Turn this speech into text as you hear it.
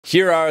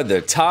Here are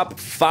the top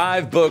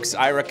 5 books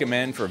I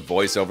recommend for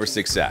voiceover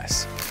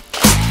success.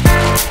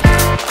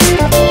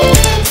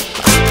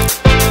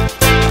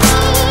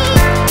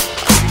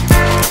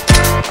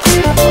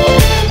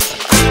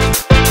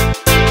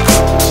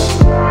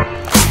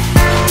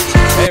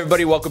 Hey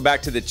everybody, welcome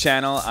back to the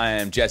channel. I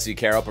am Jesse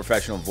Carroll,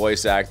 professional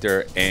voice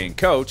actor and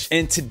coach.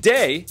 And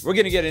today, we're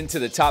gonna get into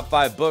the top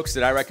 5 books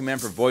that I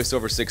recommend for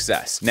voiceover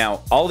success.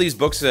 Now, all these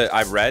books that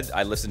I've read,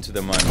 I listen to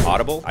them on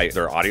Audible.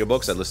 They're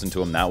audiobooks, I listen to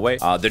them that way.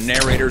 The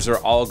narrators are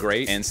all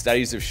great, and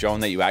studies have shown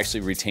that you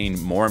actually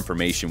retain more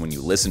information when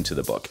you listen to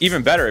the book.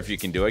 Even better if you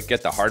can do it,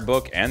 get the hard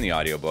book and the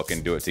audiobook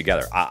and do it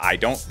together. I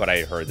don't, but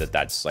I heard that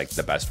that's like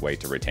the best way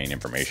to retain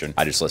information.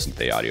 I just listen to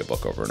the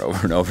audiobook over and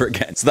over and over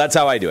again. So that's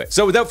how I do it.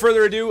 So without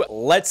further ado,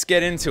 let's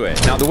get into it.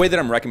 Now, the way that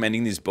I'm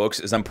recommending these books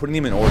is I'm putting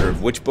them in order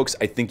of which books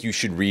I think you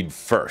should read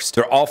first.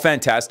 They're all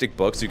fantastic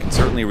books. You can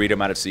certainly read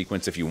them out of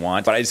sequence if you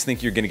want, but I just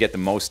think you're gonna get the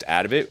most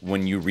out of it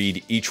when you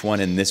read each one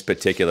in this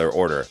particular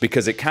order,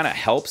 because it kind of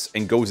helps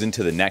and goes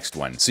into the next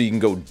one, so you can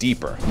go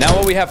deeper. Now,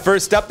 what we have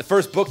first up, the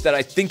first book that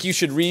I think you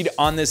should read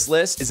on this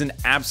list is an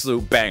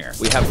absolute banger.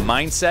 We have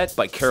Mindset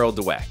by Carol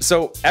Dweck.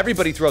 So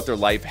everybody throughout their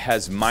life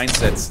has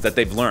mindsets that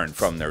they've learned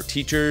from their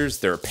teachers,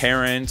 their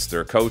parents,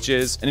 their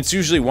coaches, and it's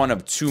usually one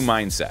of 2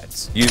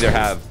 mindsets. You either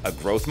have a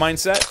growth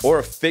mindset or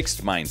a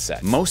fixed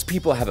mindset. Most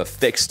people have a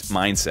fixed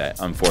mindset,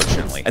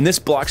 unfortunately, and this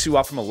blocks you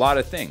off from a lot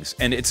of things,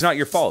 and it's not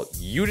your fault.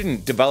 You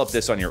didn't develop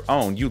this on your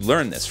own. You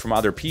learned this from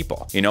other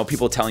people. You know,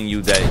 people telling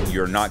you that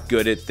you're not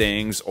good at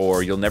things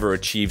or you'll never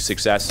achieve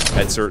success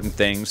at certain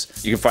things.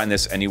 You can find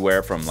this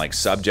anywhere from like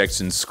subjects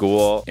in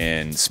school,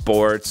 in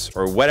sports,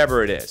 or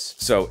whatever it is.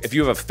 So if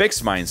you have a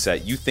fixed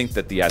mindset, you think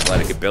that the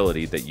athletic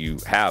ability that you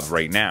have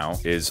right now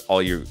is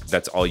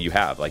that's all you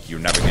have. Like, you're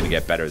never going to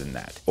get better than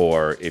that.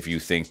 Or if you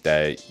think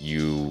that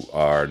you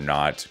are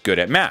not good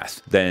at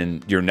math,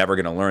 then you're never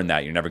going to learn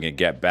that. You're never going to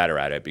get better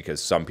at it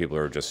because some people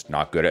are just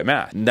not good at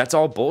math. And that's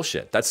all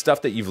bullshit. That's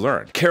stuff that you've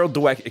learned. Carol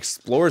Dweck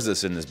explores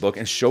this in this book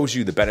and shows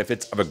you the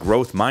benefits of a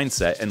growth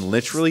mindset, and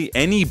literally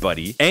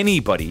anybody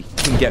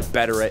can get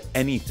better at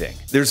anything.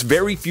 There's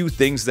very few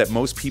things that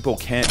most people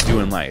can't do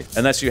in life,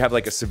 unless you have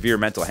like a severe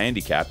mental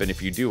handicap, and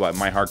if you do,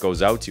 my heart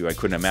goes out to you. I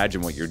couldn't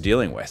imagine what you're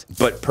dealing with.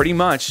 But pretty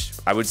much,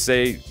 I would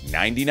say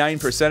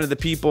 99% of the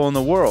people in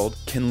the world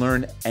can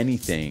learn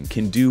anything,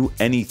 can do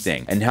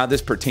anything. And how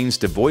this pertains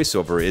to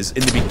voiceover is,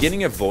 in the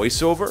beginning of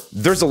voiceover,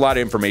 there's a lot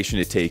of information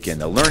to take in.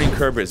 The learning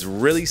curve is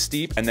really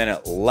steep, and then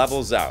it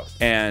levels out.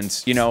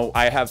 And, you know,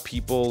 I have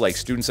people, like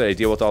students that I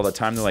deal with all the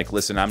time, they're like,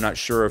 listen, I'm not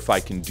sure if I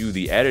can do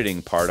the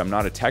editing part. I'm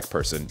not a tech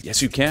person.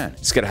 Yes, you can. You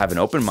just gotta have an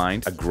open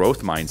mind, a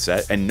growth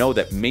mindset, and know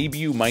that maybe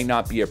you might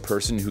not be a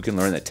person who can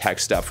learn the tech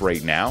stuff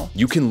right now.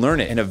 You can learn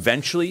it, and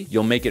eventually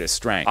you'll make it a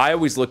strength. I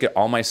always look at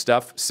all my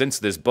stuff since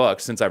this book,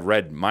 since I've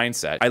read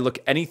Mindset. I look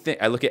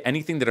at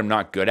anything that I'm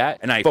not good at,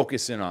 and I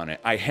focus in on it.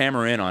 I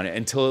hammer in on it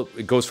until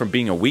it goes from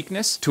being a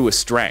weakness to a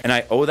strength. And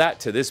I owe that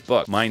to this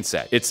book,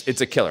 Mindset.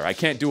 It's a killer. I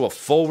can't do a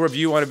full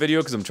review on a video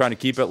because I'm trying to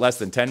keep it less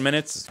than 10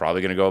 minutes. It's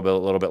probably gonna go a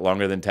little bit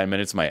longer than 10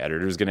 minutes. My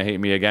editor's gonna hate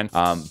me again.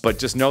 But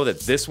just know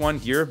that this one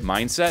here,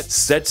 Mindset,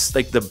 sets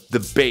like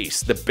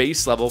the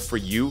base level for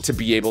you to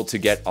be able to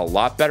get a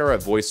lot better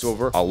at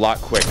voiceover a lot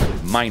quicker.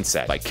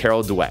 Mindset by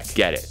Carol Dweck.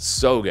 Get it.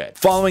 So good.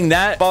 Following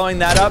that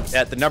up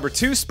at the number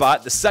 2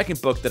 spot, the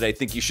second book that I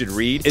think you should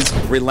read is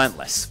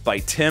Relentless by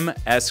Tim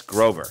S.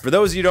 Grover. For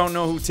those of you who don't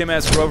know who Tim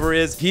S. Grover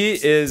is, he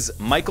is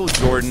Michael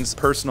Jordan's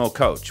personal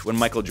coach. When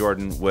Michael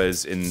Jordan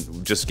was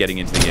just getting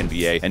into the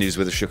NBA and he was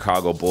with the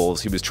Chicago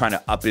Bulls, he was trying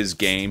to up his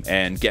game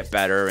and get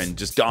better and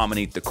just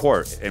dominate the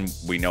court. And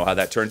we know how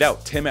that turned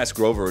out. Tim S.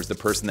 Grover is the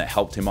person that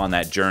helped him on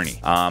that journey.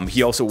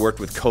 He also worked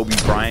with Kobe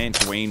Bryant,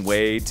 Dwayne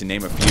Wade, to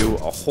name a few,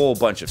 a whole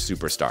bunch of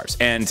superstars.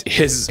 And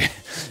his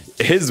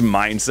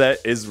mindset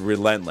is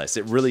relentless.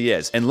 It really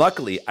is. And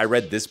luckily, I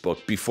read this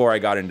book before I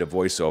got into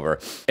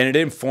voiceover, and it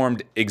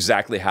informed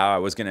exactly how I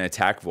was going to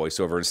attack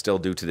voiceover and still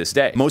do to this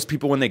day. Most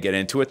people, when they get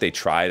into it, they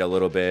try it a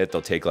little bit.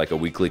 They'll take like a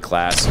weekly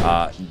class.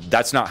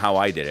 That's not how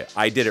I did it.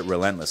 I did it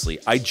relentlessly.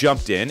 I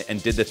jumped in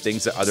and did the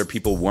things that other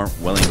people weren't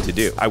willing to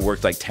do. I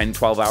worked like 10,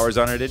 12 hours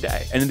on it a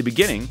day. And in the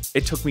beginning,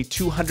 it took me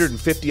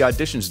 250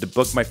 auditions to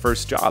book my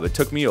first job. It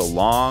took me a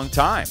long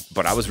time,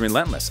 but I was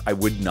relentless. I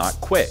would not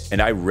quit,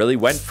 and I really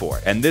went for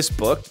it. And this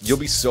book, you'll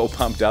be so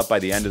pumped up by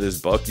the end of this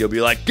book. You'll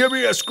be like, give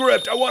me a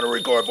script. I want to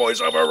record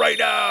voiceover right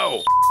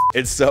now.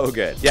 It's so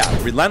good. Yeah,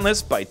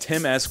 Relentless by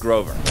Tim S.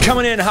 Grover.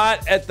 Coming in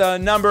hot at the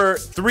number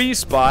 3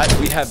 spot,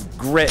 we have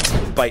Grit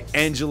by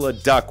Angela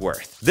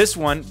Duckworth. This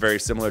one, very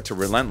similar to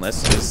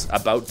Relentless, is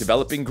about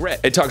developing grit.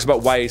 It talks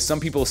about why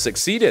some people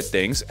succeed at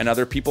things and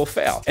other people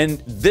fail. And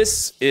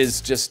this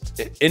is just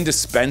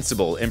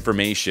indispensable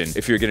information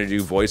if you're gonna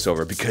do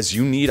voiceover, because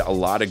you need a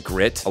lot of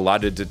grit, a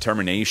lot of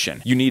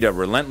determination. You need a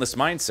relentless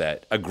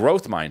mindset, a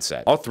growth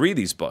mindset, all 3 of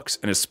these books,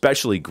 and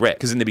especially grit.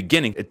 Because in the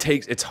beginning,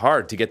 it's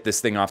hard to get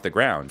this thing off the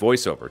ground,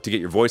 voiceover, to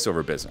get your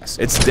voiceover business.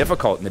 It's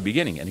difficult in the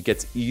beginning and it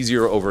gets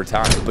easier over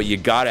time, but you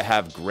gotta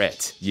have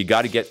grit. You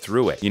gotta get through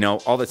through it. You know,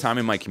 all the time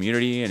in my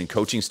community and in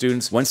coaching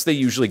students, once they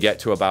usually get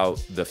to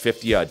about the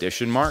 50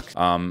 audition mark,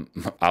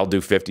 I'll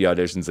do 50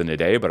 auditions in a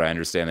day, but I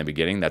understand in the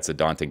beginning that's a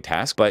daunting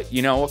task. But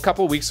you know, a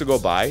couple weeks will go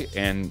by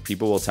and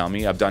people will tell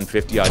me I've done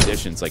 50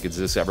 auditions. Like, is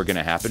this ever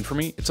gonna happen for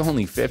me? It's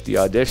only 50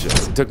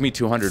 auditions. It took me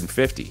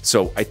 250.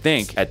 So I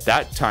think at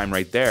that time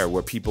right there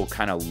where people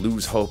kind of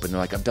lose hope and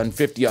they're like, I've done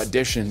 50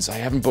 auditions, I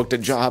haven't booked a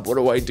job, what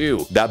do I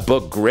do? That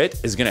book Grit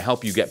is gonna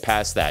help you get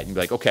past that. And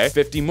be like, okay,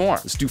 50 more,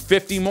 let's do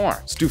 50 more,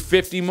 let's do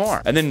 50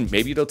 more. And then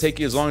maybe it'll take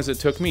you as long as it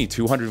took me,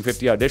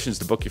 250 auditions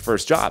to book your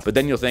first job. But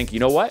then you'll think, you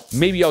know what?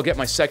 Maybe I'll get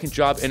my second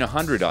job in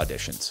 100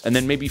 auditions, and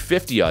then maybe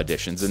 50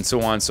 auditions, and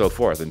so on and so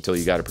forth, until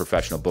you got a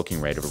professional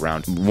booking rate of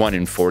around 1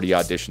 in 40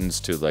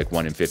 auditions to like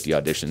 1 in 50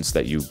 auditions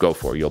that you go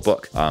for, you'll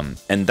book.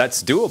 And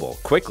that's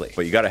doable quickly.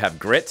 But you gotta have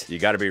grit, you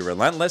gotta be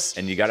relentless,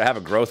 and you gotta have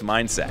a growth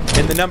mindset.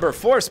 In the number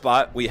 4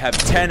 spot, we have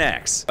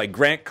 10X by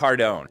Grant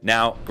Cardone.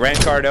 Now, Grant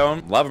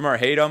Cardone, love him or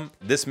hate him,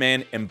 this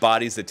man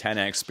embodies the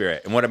 10X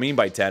spirit. And what I mean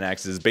by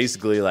 10X is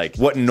basically like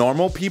what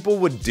normal people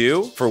would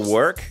do for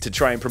work to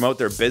try and promote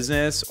their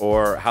business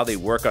or how they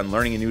work on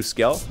learning a new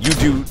skill. You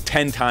do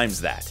 10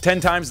 times that. 10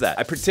 times that.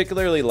 I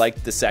particularly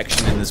like the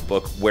section in this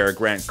book where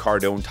Grant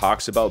Cardone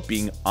talks about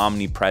being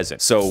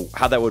omnipresent. So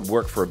how that would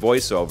work for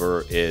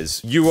voiceover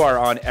is you are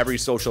on every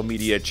social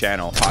media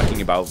channel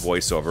talking about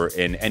voiceover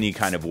in any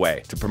kind of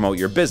way to promote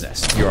your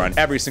business. You're on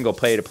every single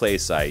pay-to-play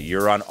site.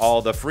 You're on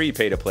all the free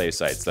pay-to-play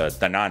sites,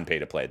 the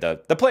non-pay-to-play,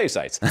 the play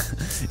sites.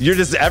 You're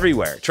just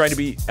everywhere trying to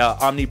be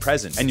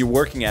omnipresent, and you're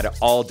working at it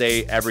all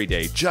day, every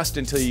day, just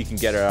until you can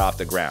get it off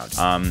the ground.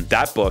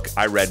 That book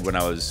I read when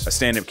I was a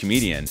stand-up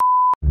comedian.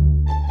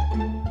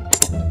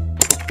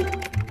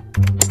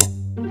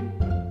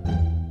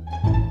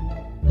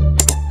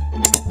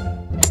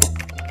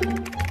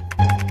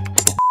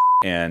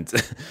 And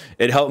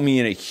it helped me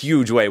in a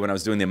huge way when I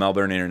was doing the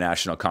Melbourne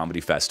International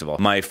Comedy Festival.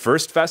 My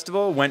first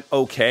festival went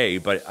okay,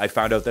 but I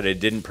found out that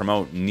it didn't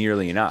promote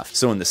nearly enough.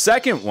 So in the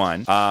second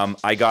one,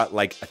 I got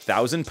like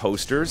 1,000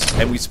 posters,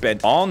 and we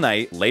spent all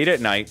night, late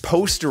at night,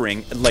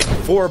 postering like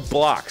 4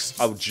 blocks,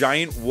 a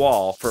giant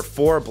wall for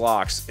 4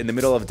 blocks in the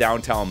middle of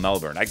downtown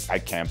Melbourne. I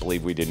can't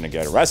believe we didn't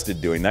get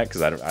arrested doing that,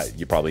 because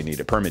you probably need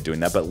a permit doing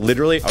that, but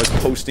literally I was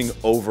posting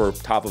over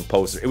top of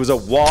posters. It was a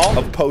wall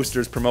of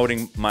posters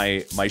promoting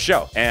my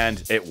show. And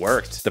it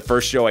worked. The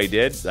first show I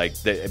did, like,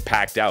 it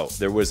packed out.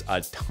 There was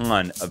a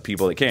ton of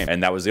people that came,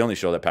 and that was the only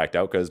show that packed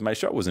out because my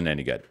show wasn't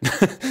any good.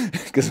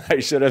 Because I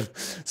should have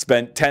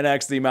spent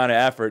 10x the amount of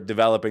effort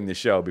developing the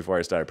show before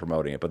I started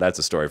promoting it. But that's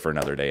a story for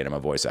another day, and I'm a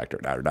voice actor,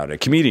 not a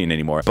comedian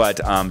anymore. But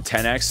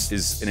 10x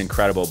is an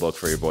incredible book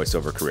for your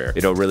voiceover career.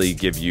 It'll really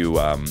give you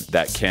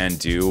that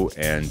can-do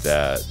and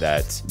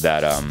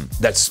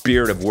that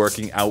spirit of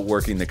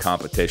outworking the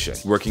competition,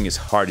 working as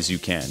hard as you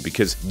can,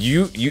 because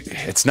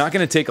it's not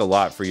going to take a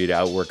lot for you to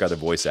outwork other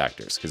voice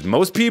actors, because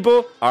most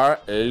people are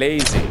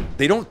lazy.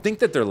 They don't think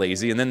that they're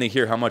lazy, and then they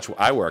hear how much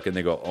I work and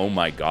they go, oh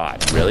my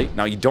God, really?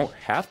 Now, you don't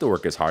have to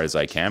work as hard as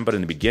I can, but in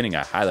the beginning,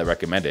 I highly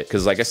recommend it,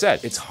 because like I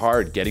said, it's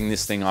hard getting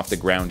this thing off the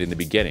ground in the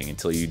beginning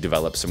until you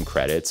develop some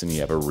credits and you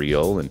have a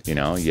reel, and you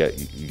know, you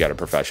got a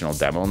professional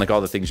demo and like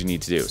all the things you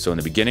need to do. So in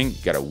the beginning, you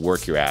got to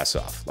work your ass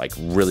off, like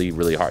really,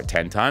 really hard,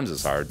 10 times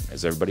as hard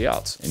as everybody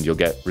else, and you'll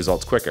get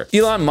results quicker.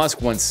 Elon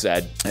Musk once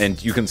said,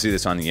 and you can see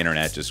this on the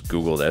internet, just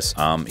Google this.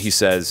 He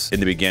says in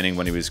the beginning,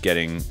 when he was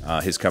getting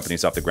his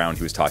companies off the ground,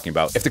 he was talking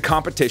about if the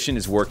competition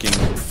is working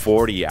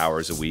 40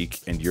 hours a week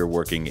and you're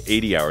working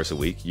 80 hours a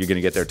week, you're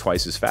gonna get there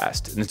twice as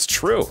fast. And it's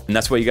true. And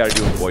that's what you gotta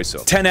do in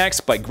voiceover.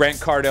 10X by Grant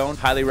Cardone,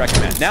 highly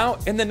recommend. Now,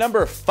 in the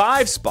number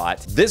 5 spot,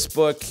 this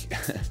book,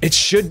 it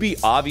should be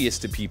obvious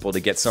to people to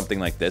get something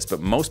like this, but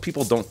most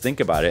people don't think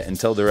about it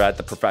until they're at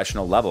the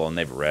professional level and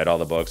they've read all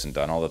the books and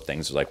done all the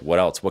things. They're like, what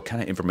else? What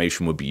kind of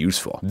information would be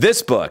useful?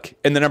 This book,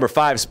 in the number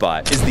 5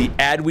 spot, is the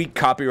Adweek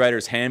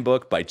Copywriter's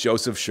Handbook by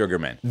Joseph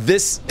Sugarman.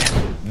 This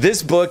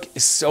book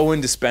is so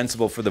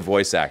indispensable for the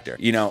voice actor.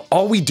 You know,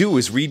 all we do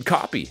is read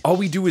copy. All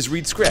we do is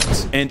read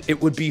scripts. And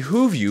it would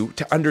behoove you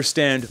to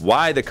understand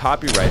why the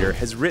copywriter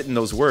has written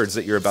those words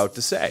that you're about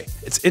to say.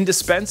 It's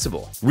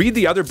indispensable. Read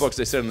the other books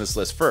I said on this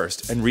list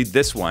first, and read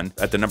this one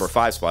at the number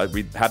 5 spot.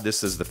 Have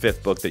this as the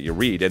 5th book that you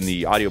read, and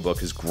the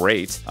audiobook is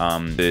great.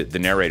 The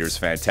narrator is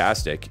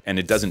fantastic, and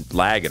it doesn't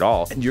lag at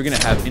all. And you're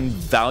gonna have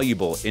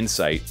invaluable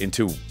insight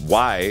into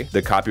why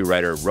the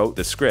copywriter wrote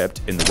the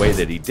script in the way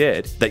that he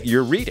did that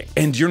you're reading.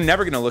 And you're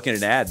never gonna look at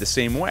an ad the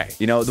same way.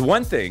 You know, the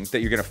one thing that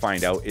you're gonna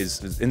find out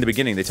is in the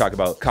beginning, they talk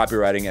about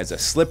copywriting as a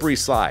slippery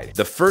slide.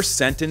 The first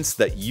sentence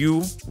that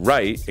you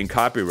write in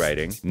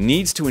copywriting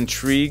needs to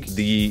intrigue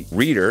the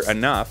reader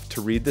enough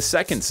to read the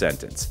second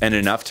sentence and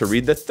enough to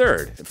read the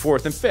 3rd,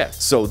 4th, and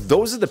 5th. So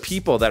those are the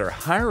people that are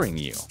hiring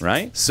you,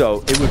 right?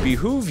 So it would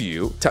behoove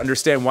you to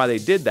understand why they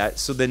did that,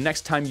 so the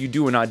next time you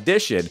do an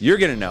audition, you're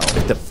gonna know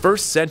if the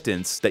first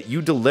sentence that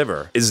you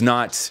deliver is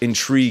not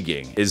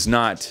intriguing, is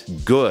not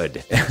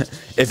good,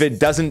 if it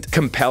doesn't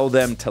compel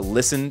them to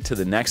listen to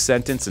the next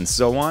sentence and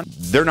so on,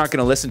 they're not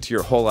gonna listen to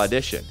your whole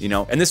audition, you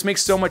know? And this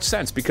makes so much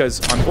sense because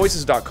on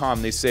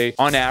voices.com, they say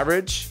on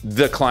average,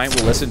 the client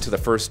will listen to the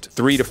first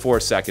 3 to 4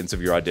 seconds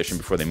of your audition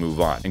before they move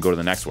on and go to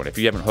the next one if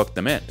you haven't hooked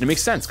them in. And it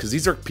makes sense because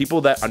these are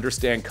people that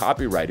understand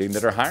copywriting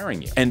that are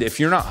hiring you. And if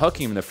you're not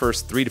hooking them in the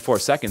first 3 to 4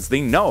 seconds,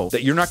 they know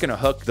that you're not gonna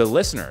hook the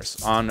listeners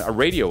on a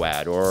radio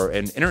ad or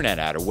an internet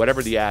ad or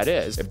whatever the ad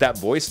is. If that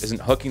voice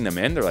isn't hooking them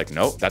in, they're like,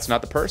 nope, that's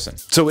not the person.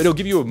 So it'll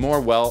give you a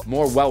more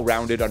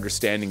well-rounded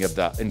understanding of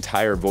the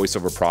entire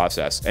voiceover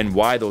process and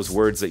why those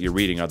words that you're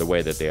reading are the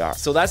way that they are.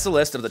 So that's the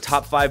list of the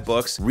top 5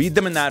 books. Read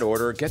them in that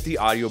order. Get the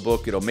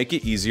audiobook. It'll make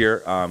it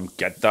easier.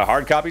 Get the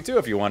hard copy too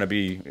if you want to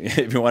be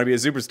a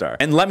superstar.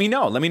 And let me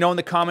know. Let me know in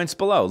the comments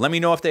below. Let me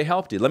know if they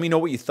helped you. Let me know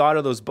what you thought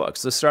of those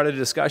books. Let's start a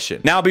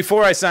discussion. Now,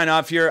 before I sign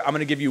off here, I'm going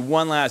to give you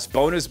one last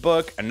bonus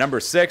book, a number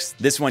 6.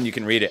 This one you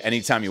can read it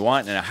anytime you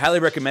want, and I highly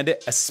recommend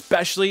it,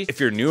 especially if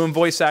you're new in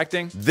voice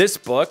acting. This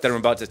book that I'm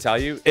about to tell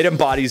you, it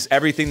embodies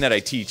everything that I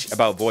teach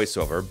about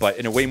voiceover, but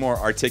in a way more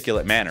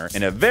articulate manner,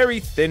 in a very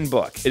thin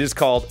book. It is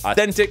called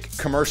Authentic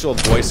Commercial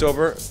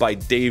Voiceover by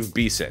Dave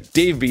Beeson.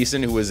 Dave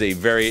Beeson, who is a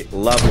very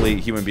lovely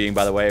human being,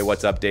 by the way.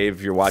 What's up, Dave,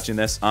 if you're watching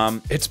this?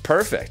 It's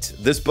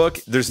perfect. This book,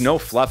 there's no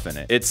fluff in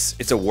it. It's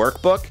a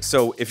workbook,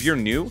 so if you're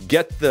new,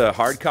 get the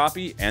hard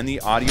copy and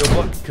the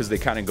audiobook because they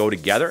kind of go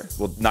together.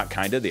 Well, not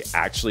kind of, they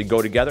actually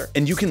go together.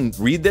 And you can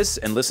read this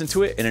and listen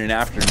to it in an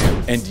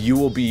afternoon, and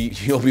you'll be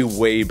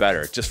way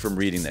better just from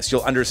reading this.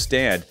 You'll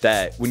understand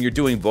that when you're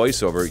doing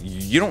voiceover,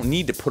 you don't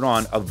need to put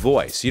on a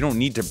voice. You don't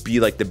need to be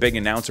like the big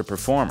announcer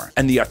performer.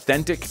 And the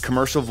authentic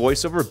commercial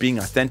voiceover, being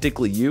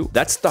authentically you,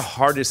 that's the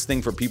hardest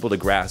thing for people to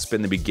grasp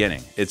in the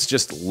beginning. It's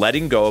just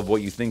letting go of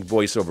what you think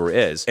voiceover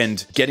is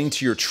and getting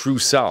to your true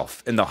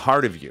self in the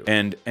heart of you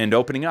and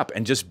opening up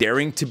and just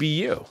daring to be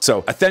you. So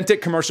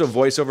Authentic Commercial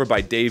Voiceover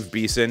by Dave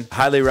Beeson.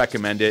 Highly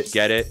recommend it.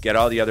 Get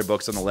all the other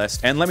books on the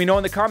list. And let me know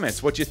in the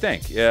comments what you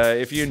think.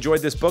 If you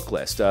enjoyed this book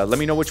list, let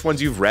me know which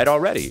ones you've read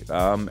already.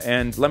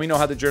 And let me know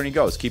how the journey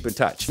goes. Keep in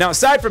touch. Now,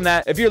 aside from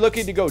that, if you're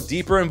looking to go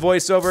deeper in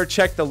voiceover,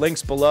 check the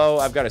links below.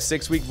 I've got a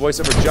 6-week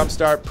voiceover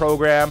jumpstart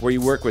program where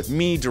you work with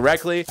me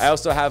directly. I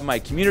also have my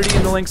community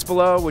in the links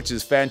below, which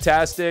is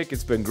fantastic.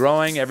 It's been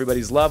growing.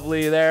 Everybody's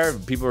lovely there.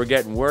 People are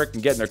getting work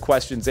and getting their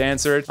questions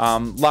answered. A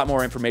lot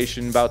more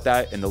information about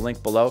that in the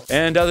link below.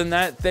 And other than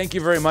that, thank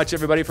you very much,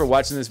 everybody, for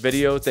watching this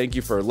video. Thank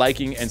you for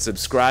liking and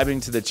subscribing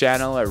to the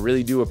channel. I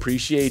really do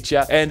appreciate you.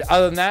 And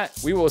other than that,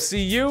 we will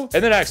see you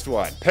in the next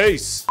one.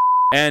 Peace.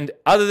 And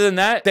other than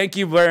that, thank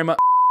you very much.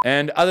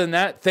 And other than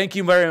that, thank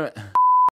you very much.